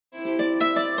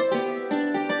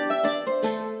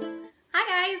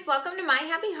to My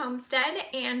Happy Homestead,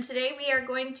 and today we are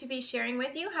going to be sharing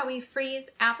with you how we freeze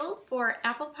apples for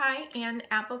apple pie and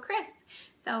apple crisp.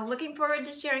 So looking forward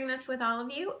to sharing this with all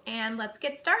of you, and let's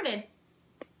get started.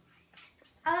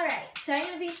 Alright, so I'm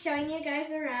going to be showing you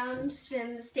guys around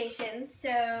in the station.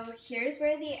 So here's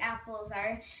where the apples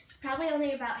are. It's probably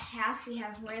only about half. We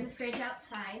have more in the fridge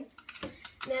outside. And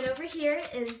then over here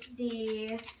is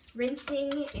the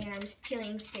rinsing and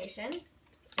peeling station.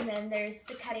 And then there's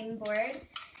the cutting board.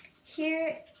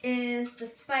 Here is the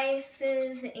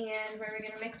spices and where we're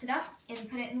going to mix it up and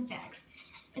put it in the bags.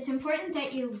 It's important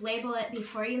that you label it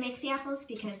before you make the apples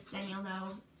because then you'll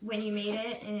know when you made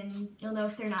it and you'll know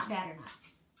if they're not bad or not.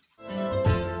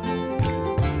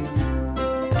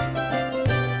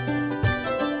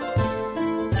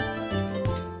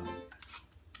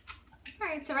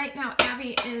 Alright, so right now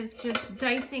Abby is just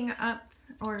dicing up,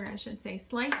 or I should say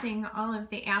slicing all of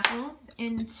the apples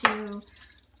into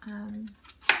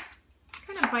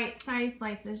kind of bite-sized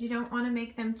slices. You don't want to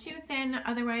make them too thin,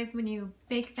 otherwise when you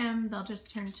bake them they'll just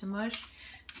turn to mush.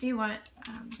 So you want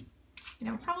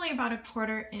probably about a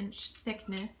 1/4 inch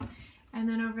thickness. And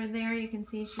then over there you can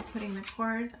see she's putting the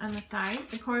cores on the side.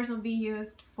 The cores will be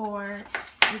used for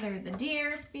either the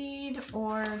deer feed,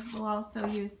 or we'll also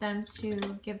use them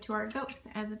to give to our goats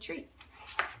as a treat.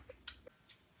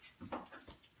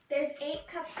 There's 8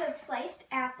 cups of sliced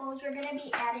apples. We're going to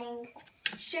be adding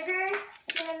sugar,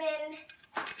 cinnamon,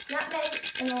 nutmeg,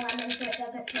 and a lemon so it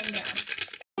doesn't turn brown.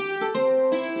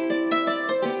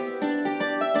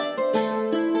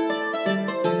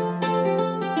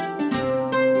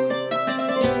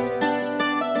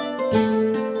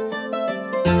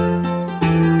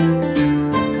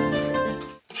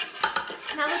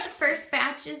 Now that the first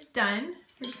batch is done,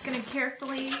 we're just going to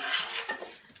carefully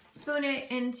spoon it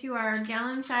into our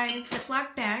gallon-sized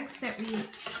Ziploc bags that we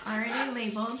already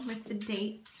labeled with the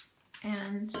date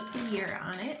and the year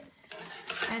on it.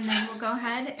 And then we'll go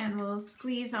ahead and we'll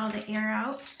squeeze all the air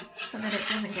out so that it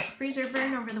doesn't get freezer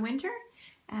burn over the winter.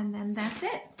 And then that's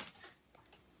it.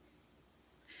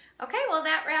 Okay, well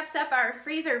that wraps up our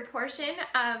freezer portion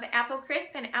of apple crisp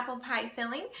and apple pie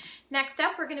filling. Next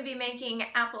up, we're going to be making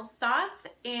apple sauce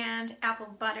and apple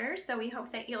butter, so we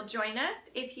hope that you'll join us.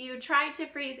 If you try to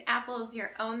freeze apples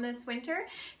your own this winter,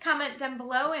 comment down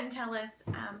below and tell us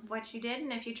what you did,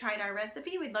 and if you tried our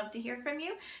recipe, we'd love to hear from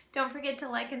you. Don't forget to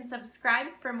like and subscribe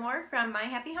for more from My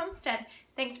Happy Homestead.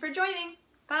 Thanks for joining.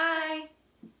 Bye!